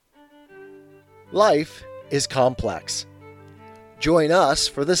Life is complex. Join us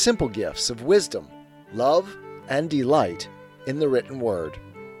for the simple gifts of wisdom, love, and delight in the written word.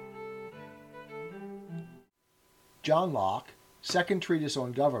 John Locke, Second Treatise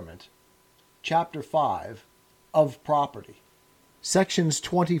on Government, Chapter 5, of Property, Sections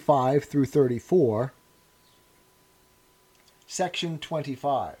 25 through 34. Section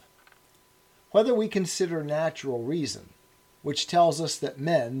 25. Whether we consider natural reason, which tells us that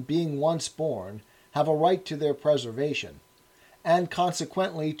men, being once born, have a right to their preservation, and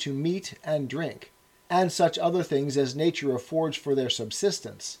consequently to meat and drink, and such other things as nature affords for their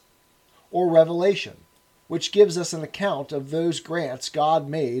subsistence, or revelation, which gives us an account of those grants God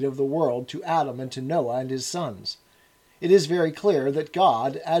made of the world to Adam and to Noah and his sons, it is very clear that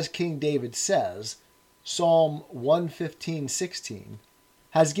God, as King David says, Psalm 115:16,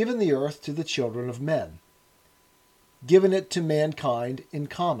 has given the earth to the children of men, given it to mankind in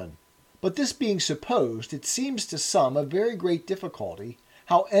common. But this being supposed, it seems to some a very great difficulty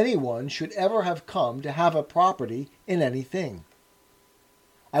how anyone should ever have come to have a property in anything.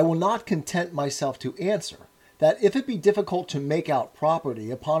 I will not content myself to answer that if it be difficult to make out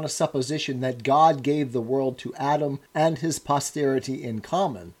property upon a supposition that God gave the world to Adam and his posterity in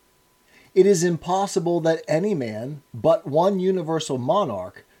common, it is impossible that any man but one universal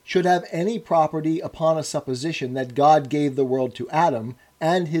monarch should have any property upon a supposition that God gave the world to Adam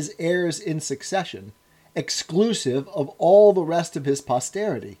and his heirs in succession, exclusive of all the rest of his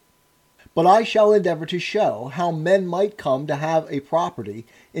posterity. But I shall endeavor to show how men might come to have a property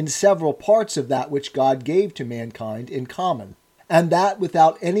in several parts of that which God gave to mankind in common, and that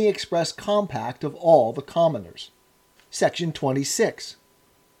without any express compact of all the commoners. Section 26.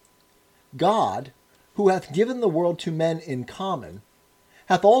 God, who hath given the world to men in common,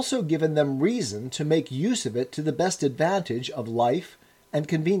 hath also given them reason to make use of it to the best advantage of life and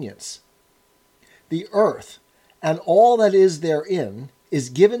convenience. The earth, and all that is therein, is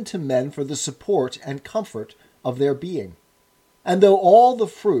given to men for the support and comfort of their being. And though all the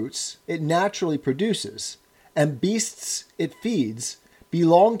fruits it naturally produces, and beasts it feeds,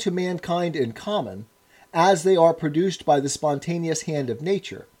 belong to mankind in common, as they are produced by the spontaneous hand of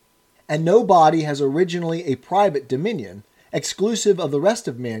nature, and no body has originally a private dominion, exclusive of the rest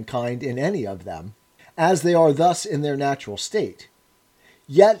of mankind in any of them, as they are thus in their natural state,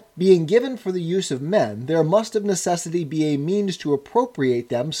 yet, being given for the use of men, there must of necessity be a means to appropriate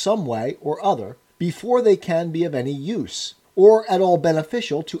them some way or other, before they can be of any use, or at all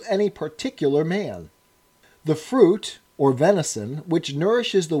beneficial to any particular man. The fruit, or venison, which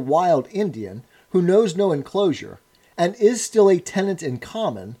nourishes the wild Indian, who knows no enclosure, and is still a tenant in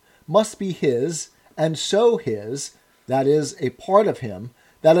common, must be his, and so his, that is, a part of him,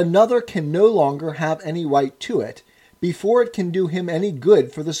 that another can no longer have any right to it, before it can do him any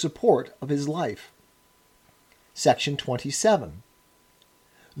good for the support of his life. Section 27.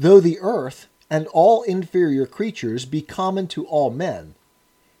 Though the earth and all inferior creatures be common to all men,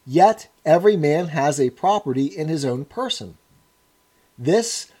 yet every man has a property in his own person.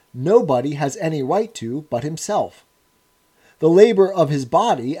 This nobody has any right to but himself. The labor of his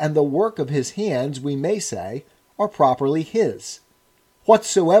body and the work of his hands, we may say, are properly his.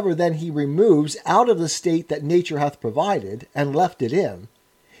 Whatsoever then he removes out of the state that nature hath provided, and left it in,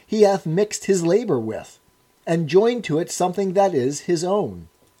 he hath mixed his labor with, and joined to it something that is his own,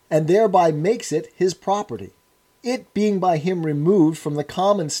 and thereby makes it his property. It being by him removed from the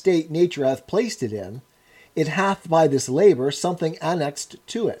common state nature hath placed it in, it hath by this labor something annexed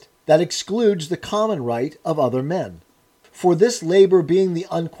to it, that excludes the common right of other men. For this labor being the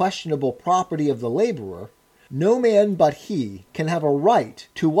unquestionable property of the laborer, no man but he can have a right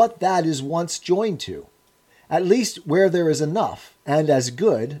to what that is once joined to, at least where there is enough, and as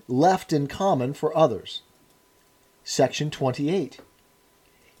good, left in common for others. Section 28.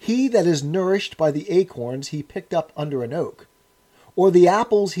 He that is nourished by the acorns he picked up under an oak, or the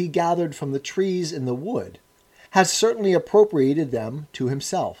apples he gathered from the trees in the wood, has certainly appropriated them to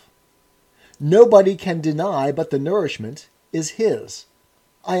himself. Nobody can deny but the nourishment is his.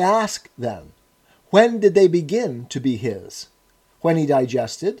 I ask, then, when did they begin to be his? When he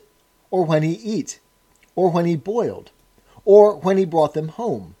digested, or when he eat, or when he boiled, or when he brought them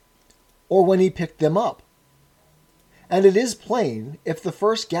home, or when he picked them up? And it is plain, if the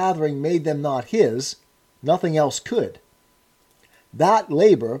first gathering made them not his, nothing else could. That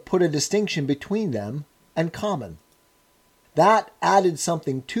labor put a distinction between them and common. That added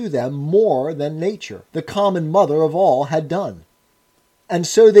something to them more than nature, the common mother of all, had done. And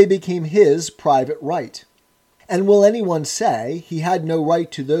so they became his private right. And will anyone say he had no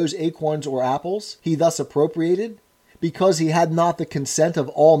right to those acorns or apples he thus appropriated, because he had not the consent of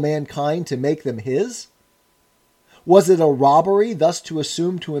all mankind to make them his? Was it a robbery thus to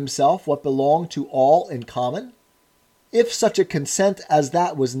assume to himself what belonged to all in common? If such a consent as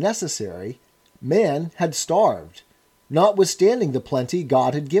that was necessary, man had starved, notwithstanding the plenty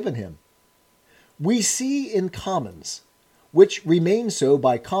God had given him. We see in commons, which remain so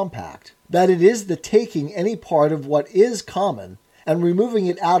by compact, that it is the taking any part of what is common and removing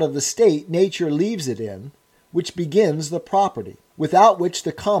it out of the state nature leaves it in, which begins the property, without which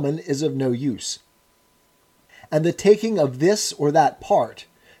the common is of no use. And the taking of this or that part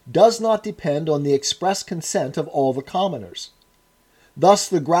does not depend on the express consent of all the commoners. Thus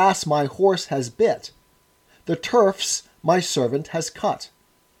the grass my horse has bit, the turfs my servant has cut,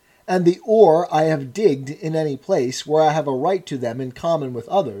 and the ore I have digged in any place where I have a right to them in common with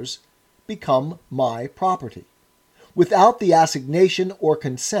others, become my property, without the assignation or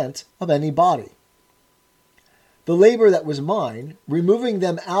consent of any body. The labor that was mine, removing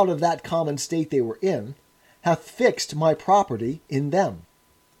them out of that common state they were in, hath fixed my property in them.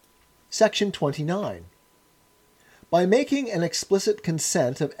 Section 29. By making an explicit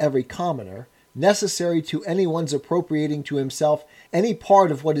consent of every commoner, necessary to anyone's appropriating to himself any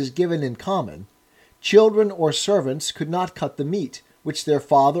part of what is given in common, children or servants could not cut the meat, which their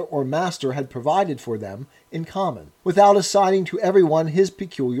father or master had provided for them in common, without assigning to everyone his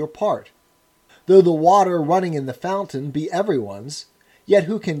peculiar part. Though the water running in the fountain be everyone's, yet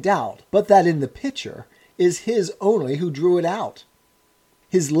who can doubt but that in the pitcher is his only who drew it out?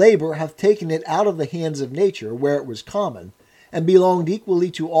 His labor hath taken it out of the hands of nature where it was common, and belonged equally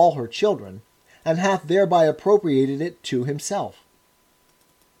to all her children, and hath thereby appropriated it to himself.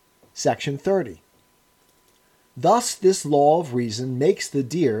 Section 30. Thus this law of reason makes the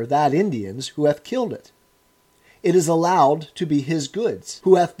deer that Indian's who hath killed it. It is allowed to be his goods,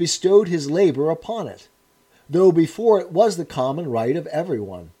 who hath bestowed his labor upon it, though before it was the common right of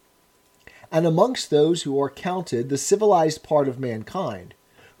everyone. And amongst those who are counted the civilized part of mankind,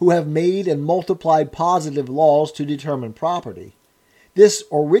 who have made and multiplied positive laws to determine property, this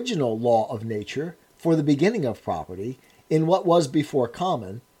original law of nature, for the beginning of property, in what was before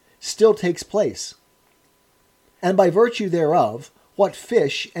common, still takes place. And by virtue thereof, what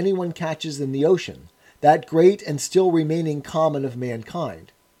fish anyone catches in the ocean, that great and still remaining common of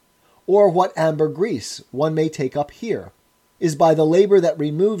mankind, or what ambergris one may take up here, is by the labor that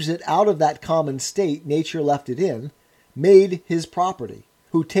removes it out of that common state nature left it in, made his property,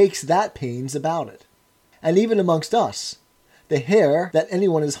 who takes that pains about it. And even amongst us, the hare that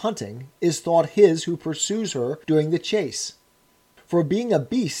anyone is hunting is thought his who pursues her during the chase. For being a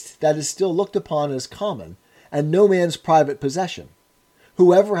beast that is still looked upon as common, and no man's private possession,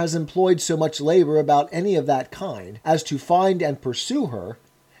 whoever has employed so much labor about any of that kind as to find and pursue her,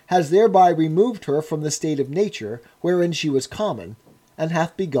 has thereby removed her from the state of nature wherein she was common, and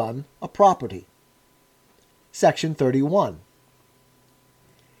hath begun a property. Section 31.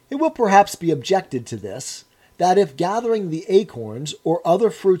 It will perhaps be objected to this, that if gathering the acorns or other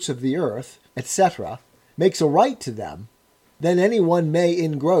fruits of the earth, etc., makes a right to them, then any one may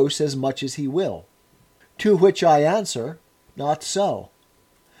engross as much as he will. To which I answer, not so.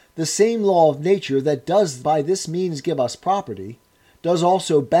 The same law of nature that does by this means give us property, does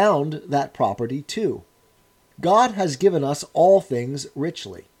also bound that property too. God has given us all things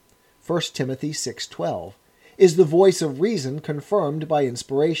richly. 1 Timothy 6:12 is the voice of reason confirmed by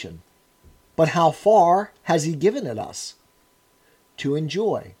inspiration. But how far has he given it us? To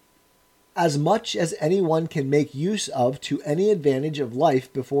enjoy. As much as anyone can make use of to any advantage of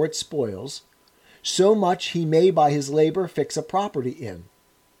life before it spoils, so much he may by his labor fix a property in.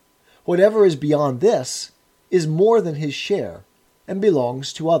 Whatever is beyond this is more than his share, and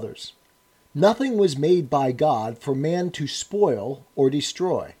belongs to others. Nothing was made by God for man to spoil or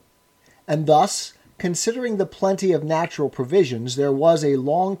destroy. And thus, considering the plenty of natural provisions there was a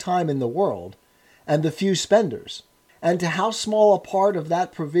long time in the world, and the few spenders, and to how small a part of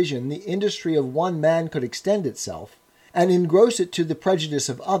that provision the industry of one man could extend itself, and engross it to the prejudice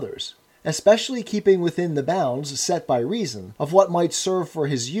of others, especially keeping within the bounds set by reason of what might serve for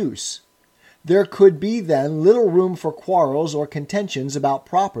his use, there could be then little room for quarrels or contentions about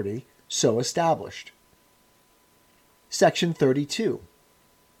property so established. Section 32.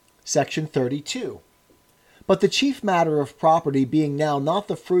 Section 32. But the chief matter of property being now not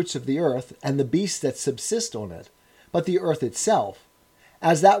the fruits of the earth and the beasts that subsist on it, but the earth itself,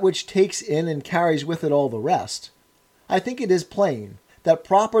 as that which takes in and carries with it all the rest, I think it is plain that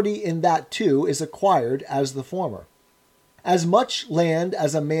property in that too is acquired as the former. As much land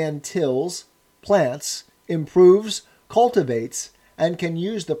as a man tills, plants, improves, cultivates, and can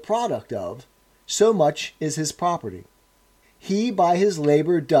use the product of, so much is his property. He by his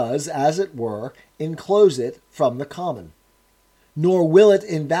labor does, as it were, enclose it from the common. Nor will it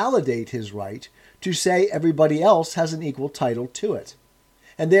invalidate his right to say everybody else has an equal title to it,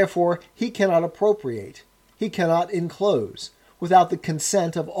 and therefore he cannot appropriate, he cannot enclose, without the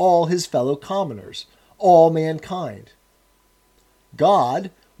consent of all his fellow commoners, all mankind. God,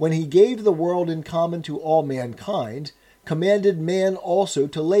 when he gave the world in common to all mankind, commanded man also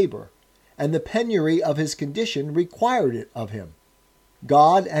to labor, and the penury of his condition required it of him.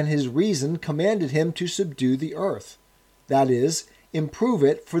 God and his reason commanded him to subdue the earth, that is, improve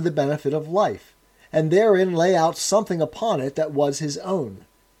it for the benefit of life, and therein lay out something upon it that was his own,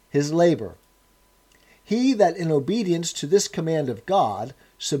 his labor. He that in obedience to this command of God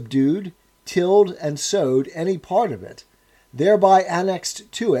subdued, tilled, and sowed any part of it, thereby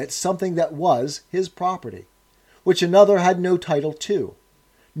annexed to it something that was his property, which another had no title to,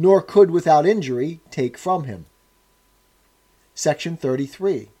 nor could without injury take from him. Section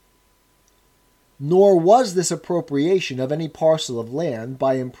 33. Nor was this appropriation of any parcel of land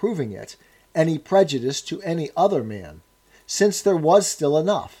by improving it any prejudice to any other man, since there was still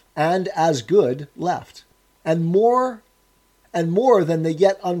enough, and as good left, and more than the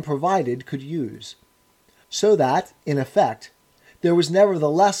yet unprovided could use, so that, in effect, there was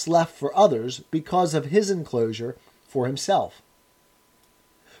nevertheless left for others because of his enclosure for himself.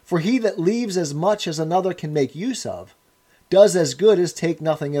 For he that leaves as much as another can make use of, does as good as take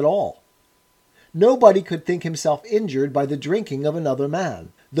nothing at all. Nobody could think himself injured by the drinking of another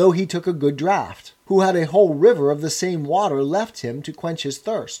man, though he took a good draught, who had a whole river of the same water left him to quench his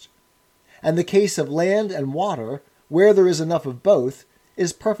thirst. And the case of land and water, where there is enough of both,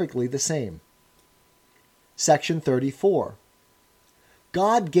 is perfectly the same. Section 34.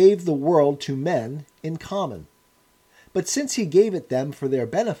 God gave the world to men in common. But since he gave it them for their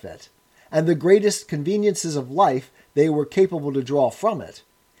benefit, and the greatest conveniences of life they were capable to draw from it,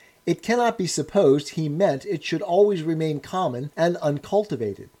 it cannot be supposed he meant it should always remain common and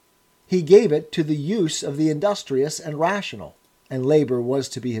uncultivated. He gave it to the use of the industrious and rational, and labor was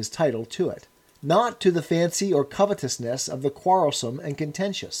to be his title to it, not to the fancy or covetousness of the quarrelsome and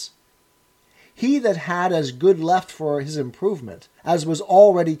contentious. He that had as good left for his improvement as was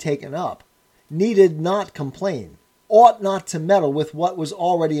already taken up needed not complain, ought not to meddle with what was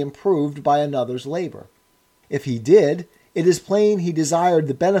already improved by another's labor. If he did, it is plain he desired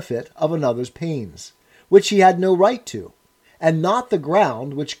the benefit of another's pains, which he had no right to, and not the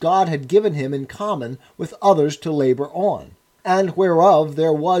ground which God had given him in common with others to labor on, and whereof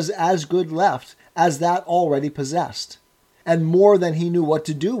there was as good left as that already possessed, and more than he knew what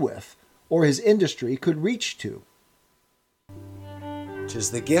to do with, or his industry could reach to.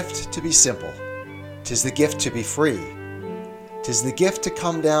 'Tis the gift to be simple. 'Tis the gift to be free. 'Tis the gift to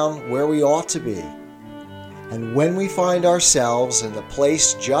come down where we ought to be. And when we find ourselves in the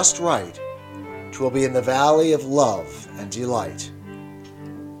place just right, 'twill be in the valley of love and delight.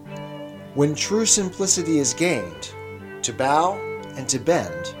 When true simplicity is gained, to bow and to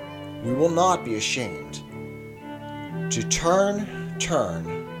bend, we will not be ashamed. To turn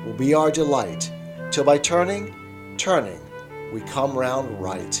will be our delight, till by turning, we come round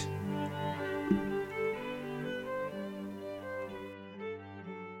right.